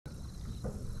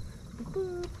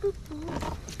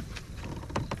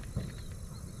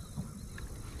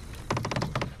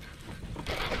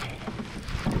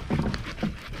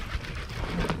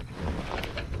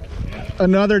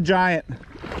Another giant.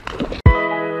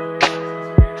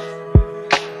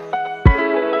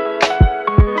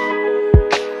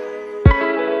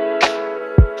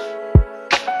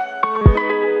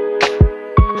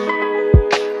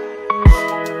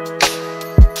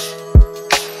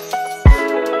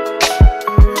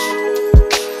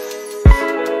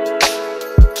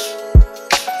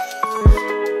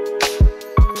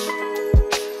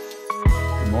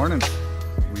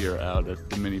 We are out at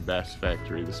the mini bass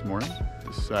factory this morning.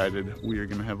 Decided we are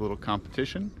gonna have a little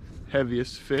competition.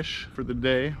 Heaviest fish for the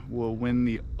day will win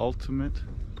the ultimate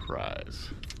prize.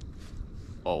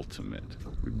 Ultimate.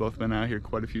 We've both been out here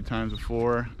quite a few times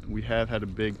before. We have had a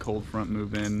big cold front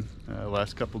move in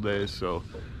last couple days, so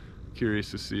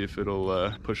curious to see if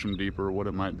it'll push them deeper or what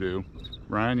it might do.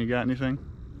 Ryan, you got anything?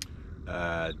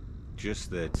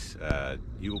 Just that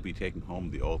you will be taking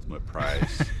home the ultimate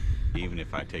prize. Even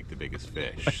if I take the biggest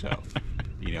fish. So,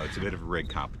 you know, it's a bit of a rigged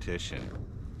competition.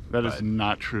 That is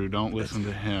not true. Don't listen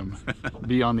to him.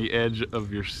 Be on the edge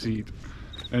of your seat.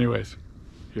 Anyways,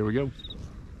 here we go.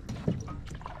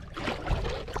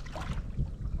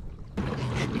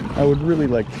 I would really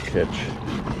like to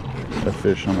catch a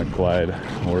fish on a glide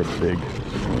or a big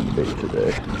swim bait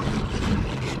today.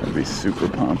 I'd be super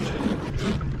pumped.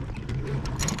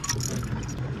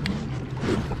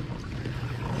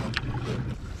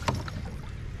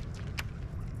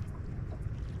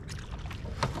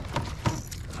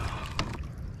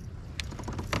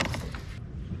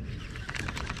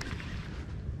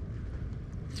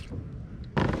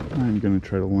 I'm going to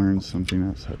try to learn something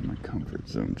outside my comfort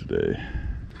zone today.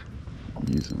 I'm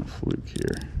using a fluke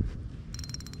here.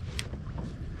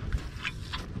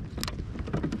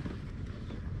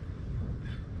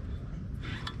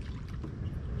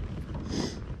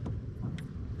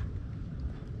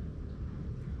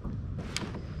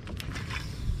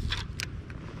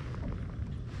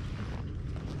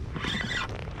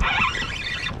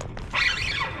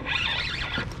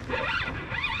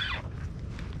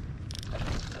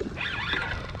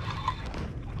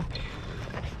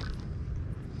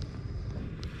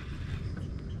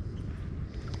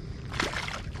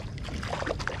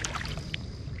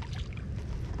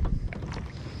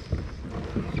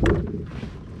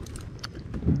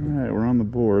 Alright, we're on the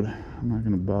board. I'm not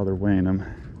going to bother weighing them.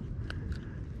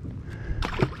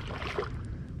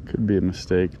 Could be a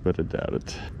mistake, but I doubt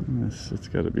it. It's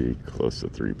got to be close to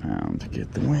 3 pounds to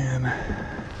get the win.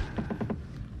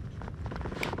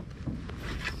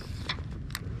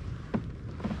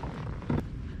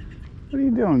 What are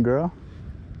you doing, girl?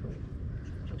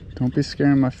 Don't be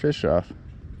scaring my fish off.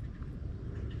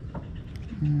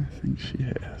 I think she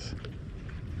has.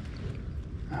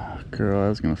 Oh, girl, I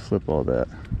was gonna flip all that.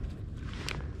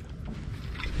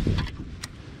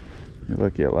 You're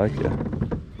lucky I like you.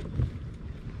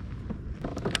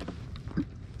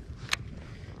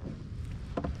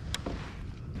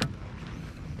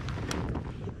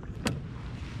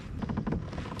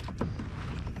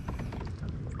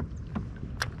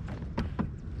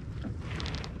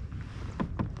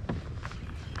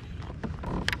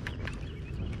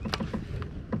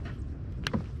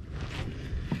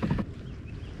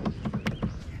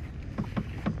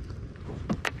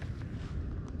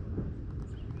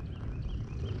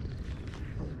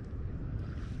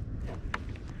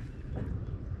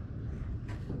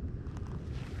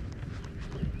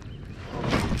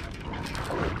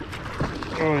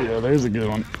 Oh yeah, there's a good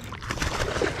one.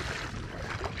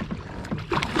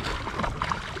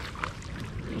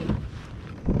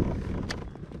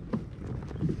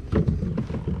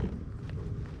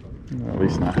 Well, at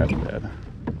least not half bad.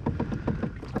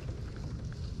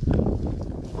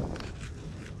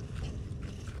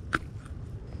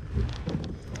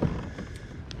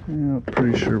 Yeah,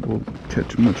 pretty sure we'll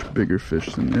catch much bigger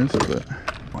fish than this, but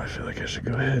I feel like I should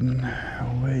go ahead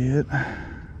and weigh it.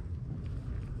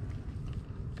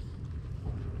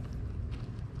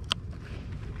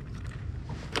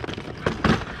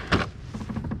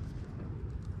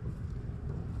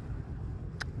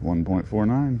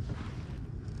 .49.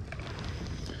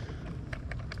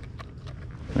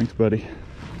 Thanks, buddy.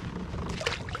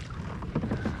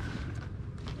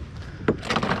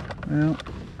 Well,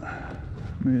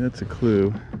 maybe that's a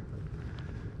clue.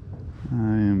 I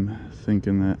am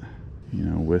thinking that, you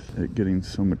know, with it getting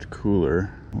so much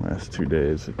cooler the last 2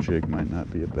 days, a jig might not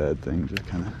be a bad thing. Just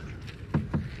kind of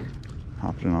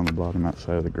hopped it on the bottom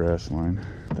outside of the grass line.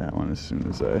 That one, as soon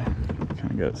as I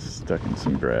kind of got stuck in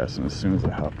some grass, and as soon as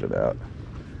I hopped it out,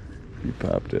 he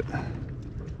popped it.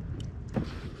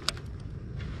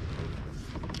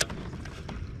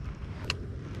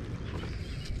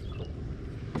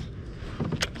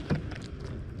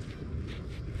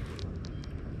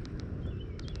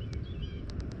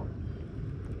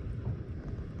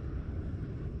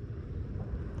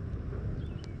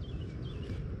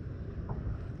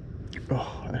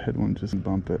 Oh, I had one just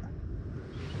bump it.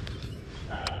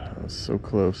 That was so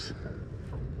close.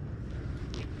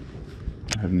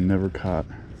 I have never caught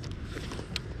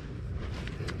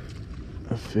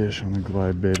a fish on a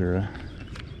glide bait or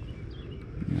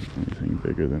anything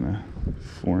bigger than a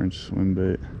 4-inch swim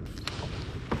bait.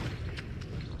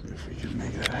 If we can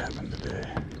make that happen today.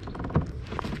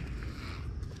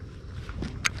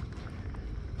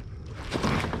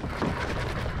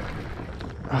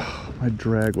 Oh, my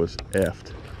drag was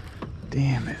effed.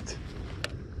 Damn it.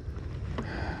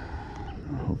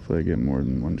 Hopefully I get more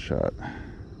than one shot.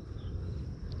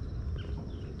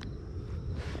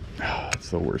 Oh, it's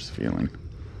the worst feeling.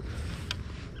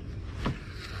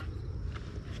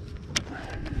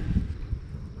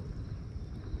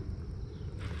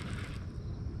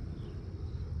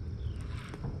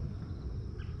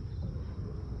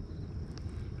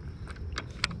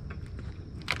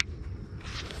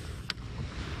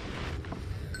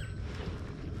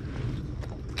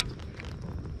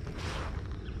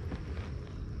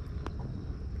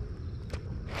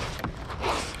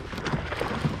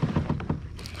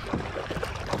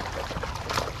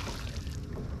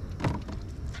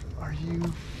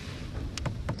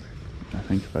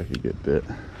 I think if I could get bit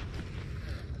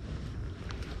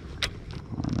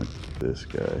on this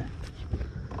guy,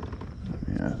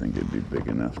 I think it'd be big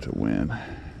enough to win.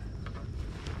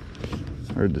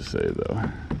 Hard to say though.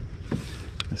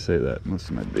 I say that most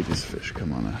of my biggest fish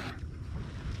come on a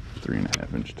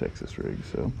 3.5-inch Texas rig,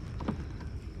 so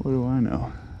what do I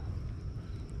know?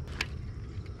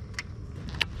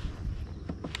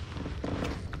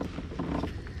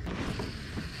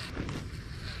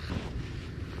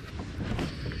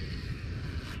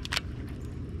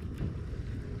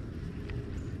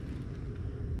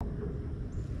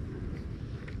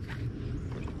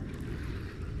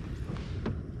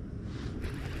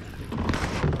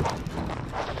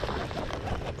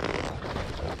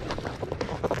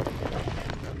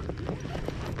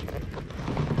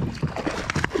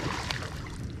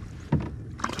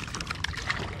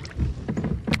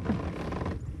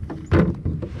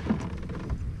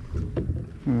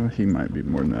 Well, he might be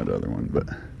more than that other one, but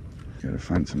gotta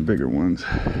find some bigger ones.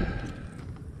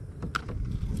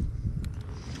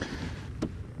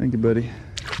 Thank you, buddy.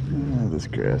 Oh, this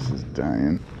grass is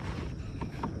dying.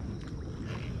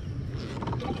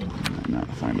 Might not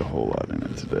find a whole lot in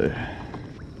it today.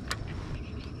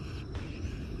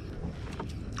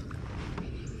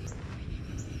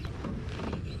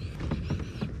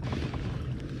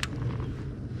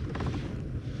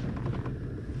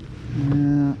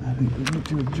 Yeah, I think we need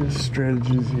to adjust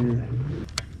strategies here.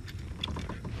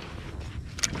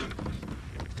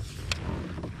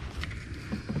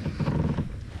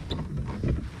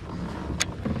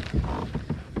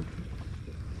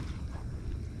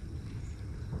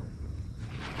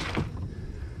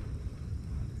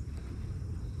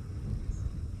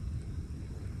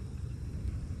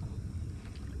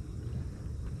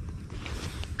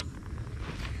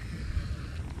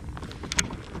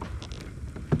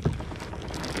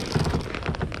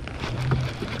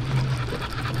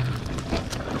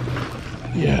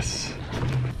 Yes.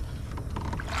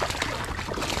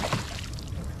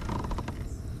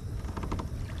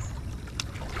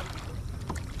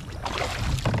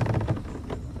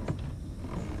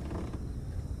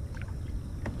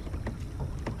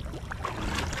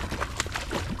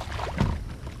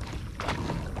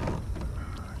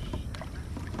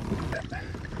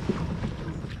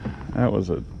 That was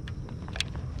an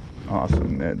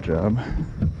awesome net job.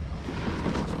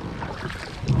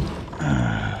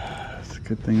 It's a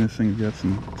good thing this thing's got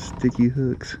some sticky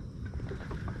hooks.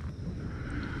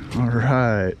 All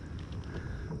right,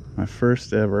 my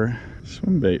first ever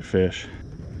swim bait fish.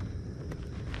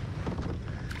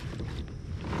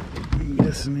 I'm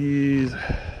guessing he's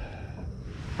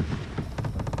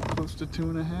close to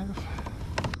 2.5.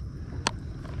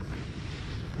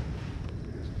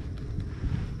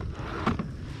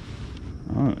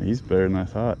 Oh, he's better than I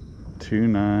thought.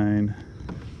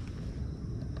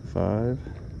 2.95.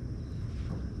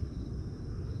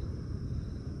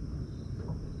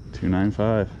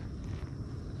 2.95.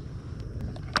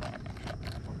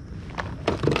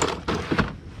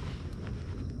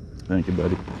 Thank you,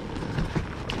 buddy.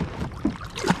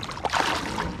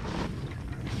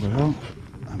 Well,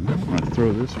 I might want to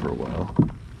throw this for a while.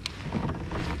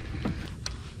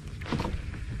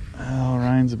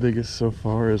 Mine's biggest so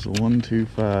far is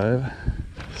 125.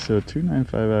 So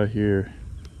 295 out here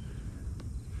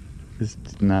is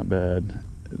not bad.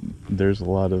 There's a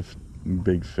lot of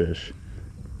big fish.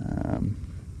 But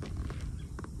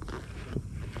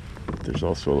there's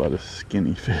also a lot of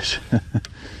skinny fish.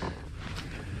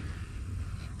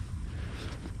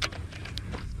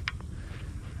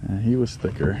 He was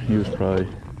thicker. He was probably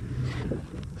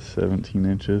 17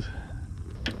 inches.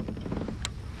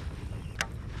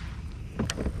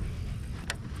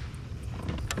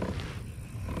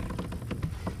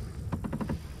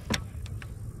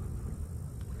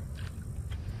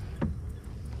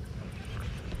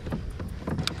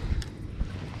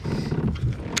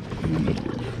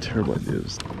 Terrible idea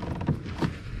is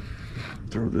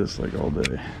throw this like all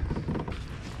day,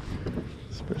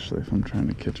 especially if I'm trying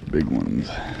to catch big ones.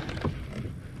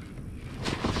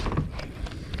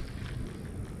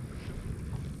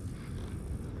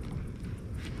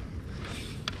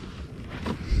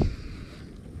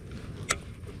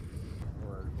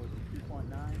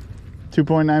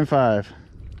 $2.95.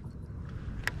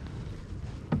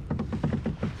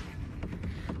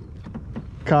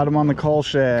 Caught him on the coal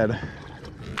shad.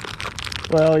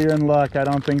 Well, you're in luck. I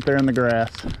don't think they're in the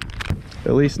grass.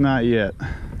 At least not yet.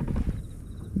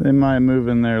 They might move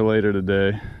in there later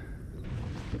today.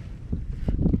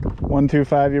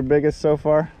 125 your biggest so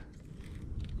far?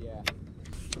 Yeah.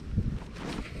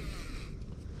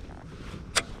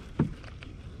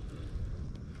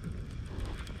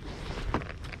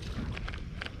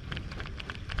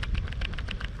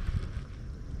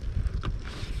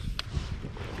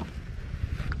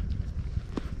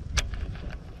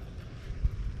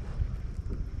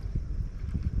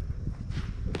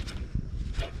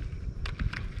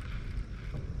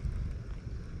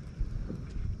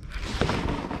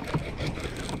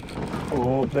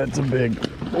 Oh, that's a big.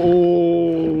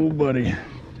 Oh, buddy.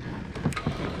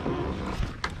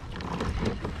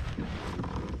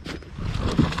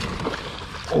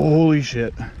 Holy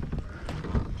shit.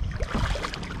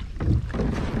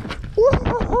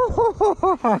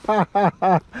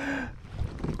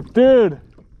 Dude.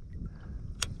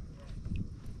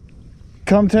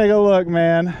 Come take a look,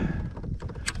 man.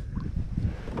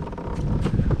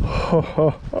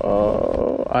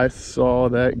 Oh, I saw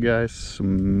that guy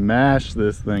smash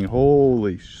this thing.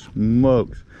 Holy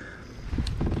smokes.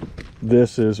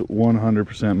 This is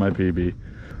 100% my PB.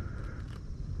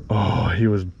 Oh, he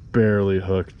was barely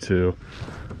hooked too.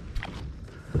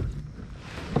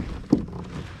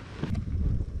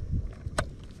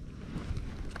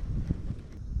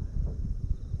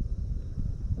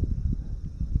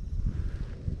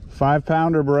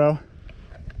 Five-pounder, bro.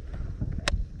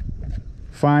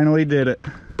 Finally did it.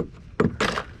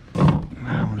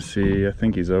 I want to see. I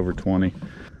think he's over 20.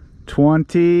 21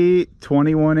 inches.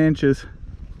 21 inches?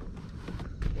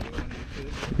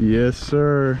 Yes,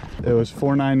 sir. It was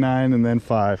 4.99 and then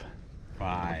 5.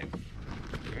 5.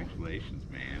 Congratulations,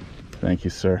 man. Thank you,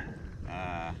 sir.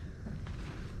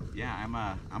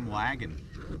 Yeah, I'm lagging.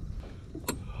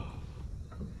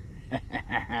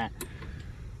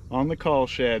 On the call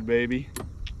shad, baby.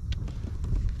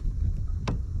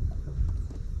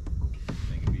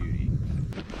 Thing of beauty.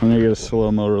 I'm gonna get a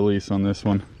slow-mo release on this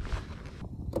one.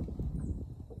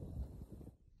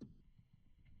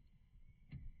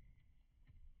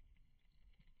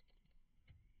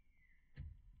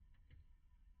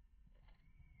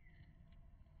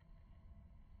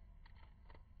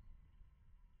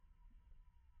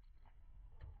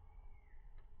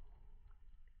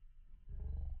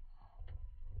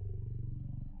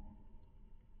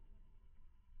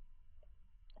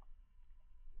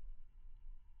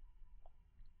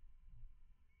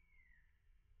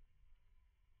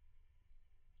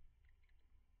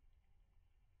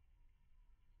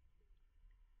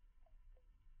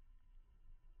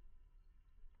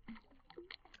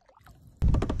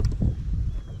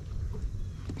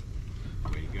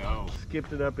 Way to go.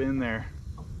 Skipped it up in there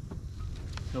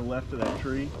to the left of that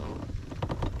tree,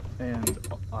 and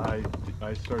I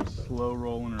started slow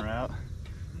rolling her out.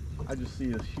 I just see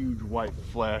this huge white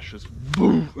flash, just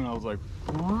boom, and I was like,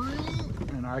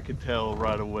 and I could tell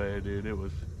right away, dude. It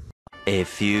was. A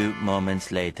few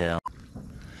moments later.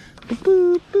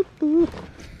 Boop, boop, boop.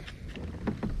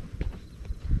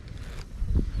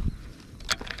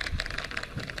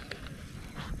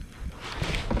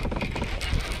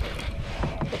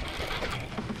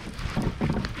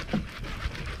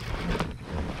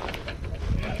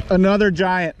 Another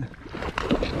giant.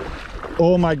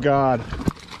 Oh my God.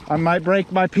 I might break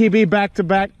my PB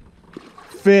back-to-back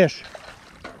fish.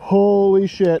 Holy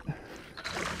shit.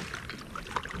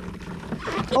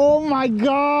 Oh my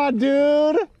God,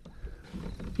 dude.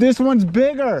 This one's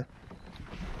bigger.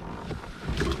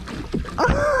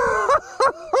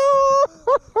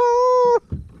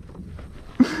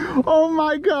 Oh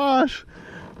my gosh.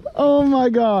 Oh my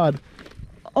God.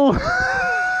 Oh.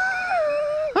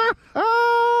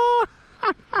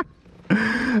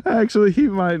 Actually, he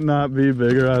might not be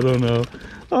bigger. I don't know.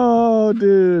 Oh,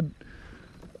 dude.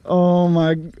 Oh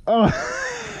my. Oh.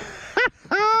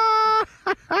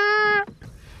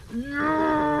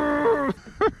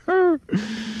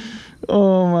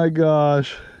 Oh my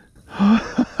gosh.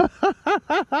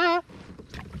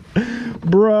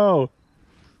 Bro.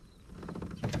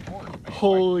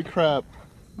 Holy crap.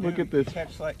 Look at this.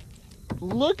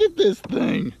 Look at this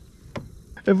thing.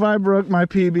 If I broke my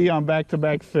PB on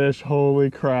back-to-back fish, holy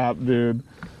crap, dude.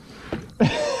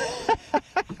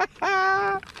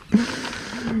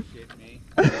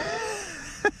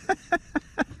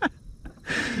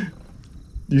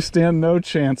 You stand no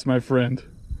chance, my friend.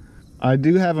 I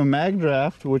do have a mag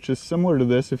draft, which is similar to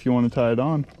this if you want to tie it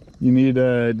on. You need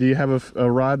do you have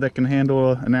a rod that can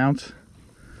handle an ounce?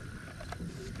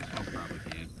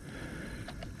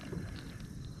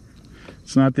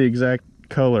 It's not the exact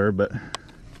color, but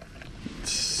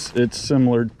it's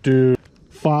similar. Dude,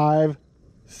 5,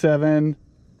 7,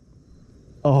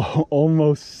 oh,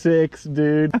 almost 6,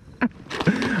 dude.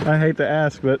 I hate to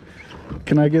ask, but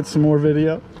can I get some more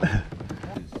video?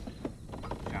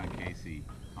 John Casey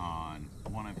on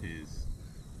one of his,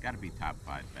 gotta be top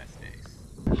 5 best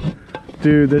days.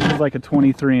 Dude, this is like a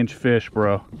 23-inch fish,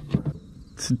 bro.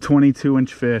 It's a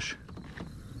 22-inch fish.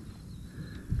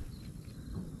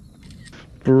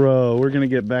 Bro, we're gonna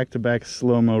get back-to-back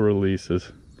slow-mo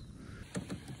releases.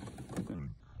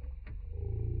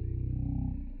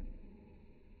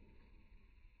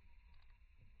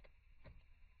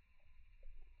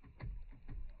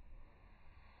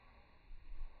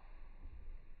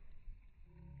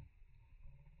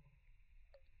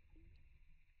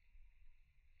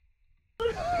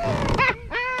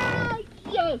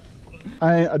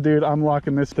 Dude, I'm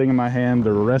locking this thing in my hand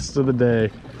the rest of the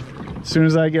day. As soon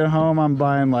as I get home, I'm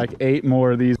buying like 8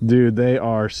 more of these. Dude, they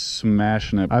are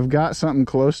smashing it. I've got something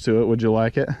close to it. Would you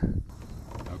like it?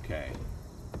 Okay.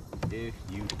 If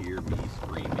you hear me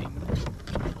screaming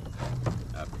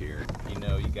up here, you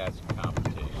know you got some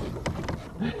competition.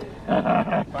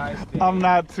 I'm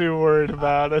not too worried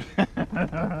about it.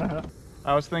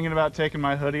 I was thinking about taking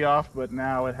my hoodie off, but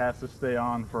now it has to stay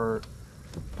on for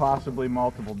possibly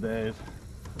multiple days.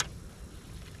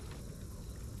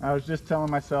 I was just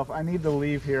telling myself I need to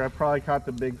leave here. I probably caught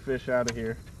the big fish out of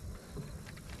here.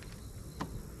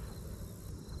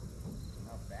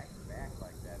 Back to back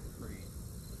like that is pretty.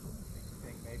 Makes you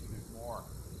think maybe there's more.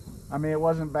 I mean, it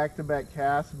wasn't back-to-back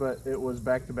casts, but it was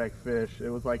back-to-back fish. It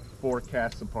was like 4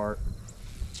 casts apart.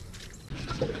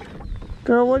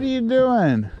 Girl, what are you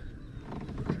doing?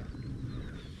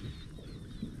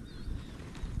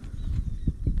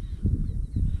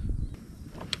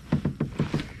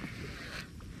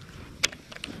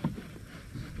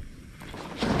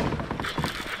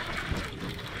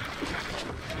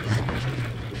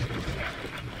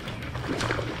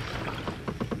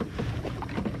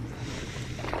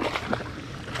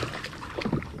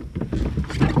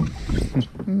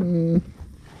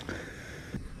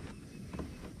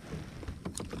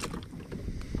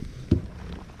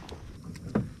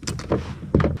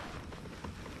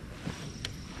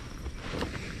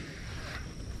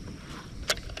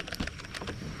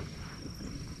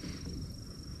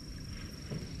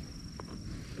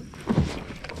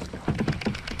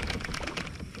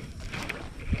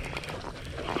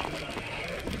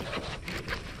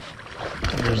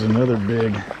 There's another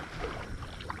big.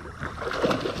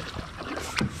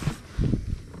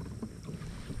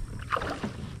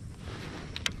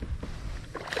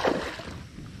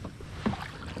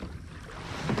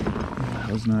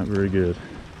 That was not very good.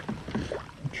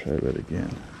 I'll try that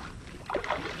again.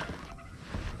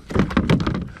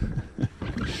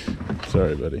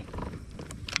 Sorry, buddy.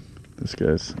 This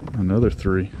guy's another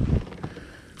 3.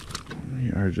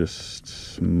 We are just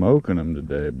smoking them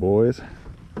today, boys.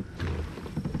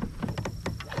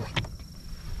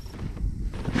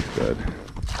 Good.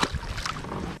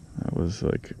 That was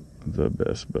like the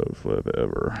best boat flip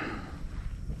ever.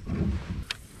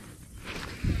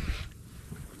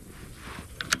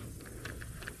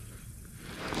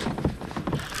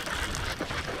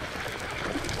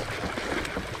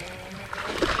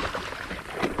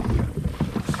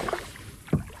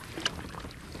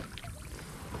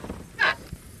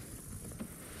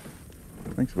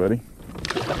 Thanks, buddy.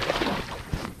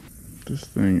 This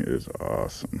thing is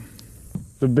awesome.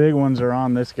 The big ones are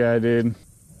on this guy, dude.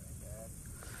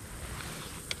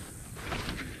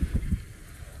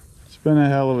 been a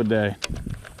hell of a day.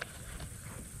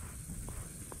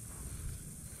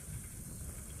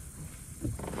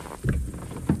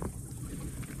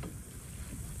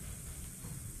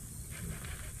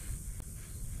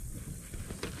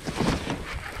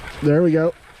 There we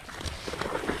go.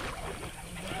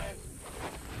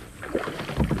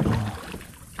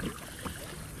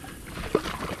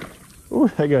 Ooh,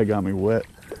 that guy got me wet.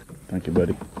 Thank you,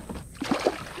 buddy.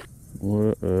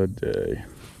 What a day.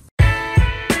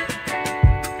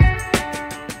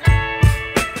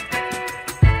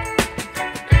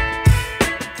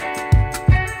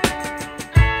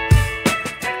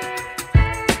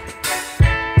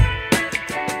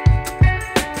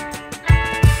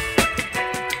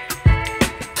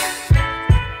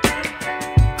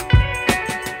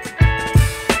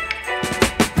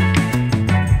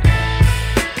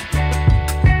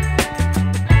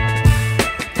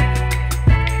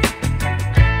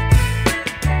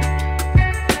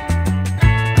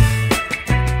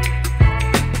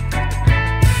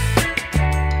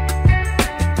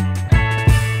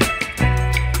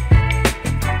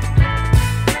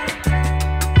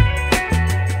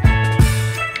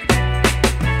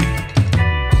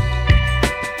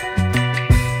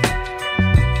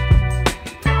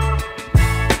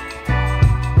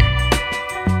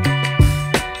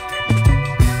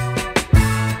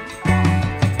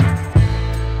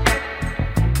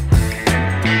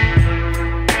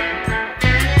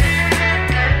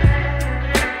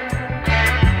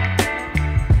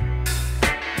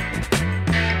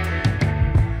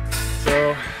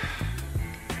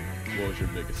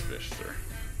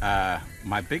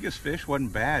 My biggest fish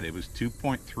wasn't bad. It was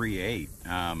 2.38,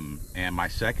 and my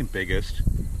second biggest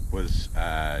was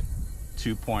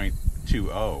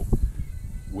 2.20,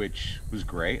 which was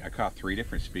great. I caught 3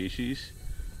 different species.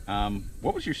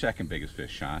 What was your second biggest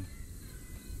fish, Sean?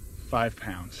 5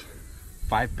 pounds.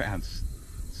 5 pounds.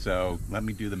 So let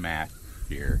me do the math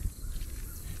here.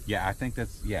 Yeah, I think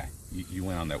that's, yeah, you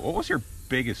went on that. What was your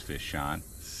biggest fish, Sean?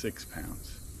 6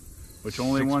 pounds. Which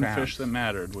only 6 one pounds. fish that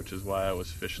mattered, which is why I was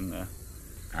fishing the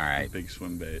All right. big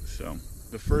swim bait. So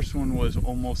the first one was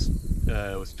almost,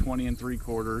 it was 20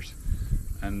 3/4,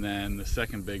 and then the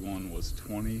second big one was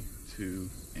 22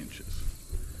 inches.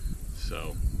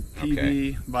 So PB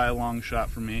Okay. by a long shot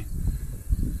for me.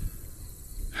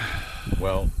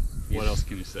 Well, What else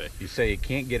can you say? You say it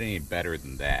can't get any better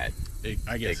than that.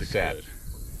 I guess Except- it could.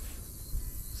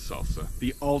 Salsa,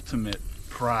 the ultimate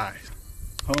prize.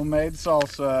 Homemade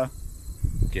salsa.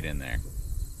 Get in there.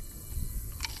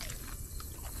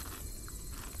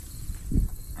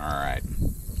 All right.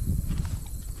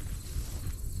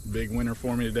 Big winner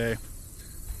for me today.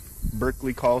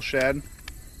 Berkeley call shad.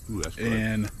 Ooh, that's good.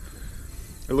 And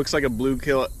it looks like a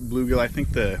bluegill. I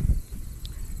think the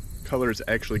color is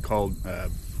actually called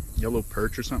yellow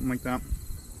perch or something like that.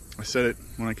 I said it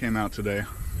when I came out today.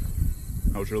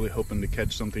 I was really hoping to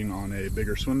catch something on a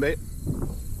bigger swim bait.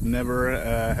 Never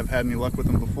have had any luck with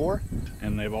them before.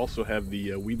 And they've also have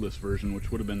the weedless version,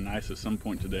 which would have been nice at some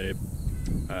point today.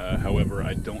 However,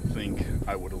 I don't think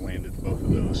I would have landed both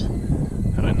of those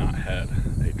had I not had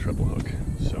a treble hook.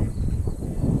 So,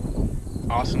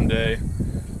 awesome day,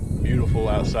 beautiful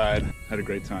outside, had a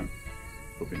great time.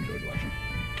 Hope you enjoyed watching.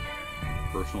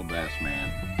 Personal best, man.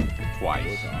 Twice. It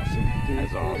was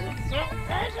awesome.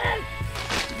 That's awesome.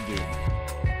 Dude.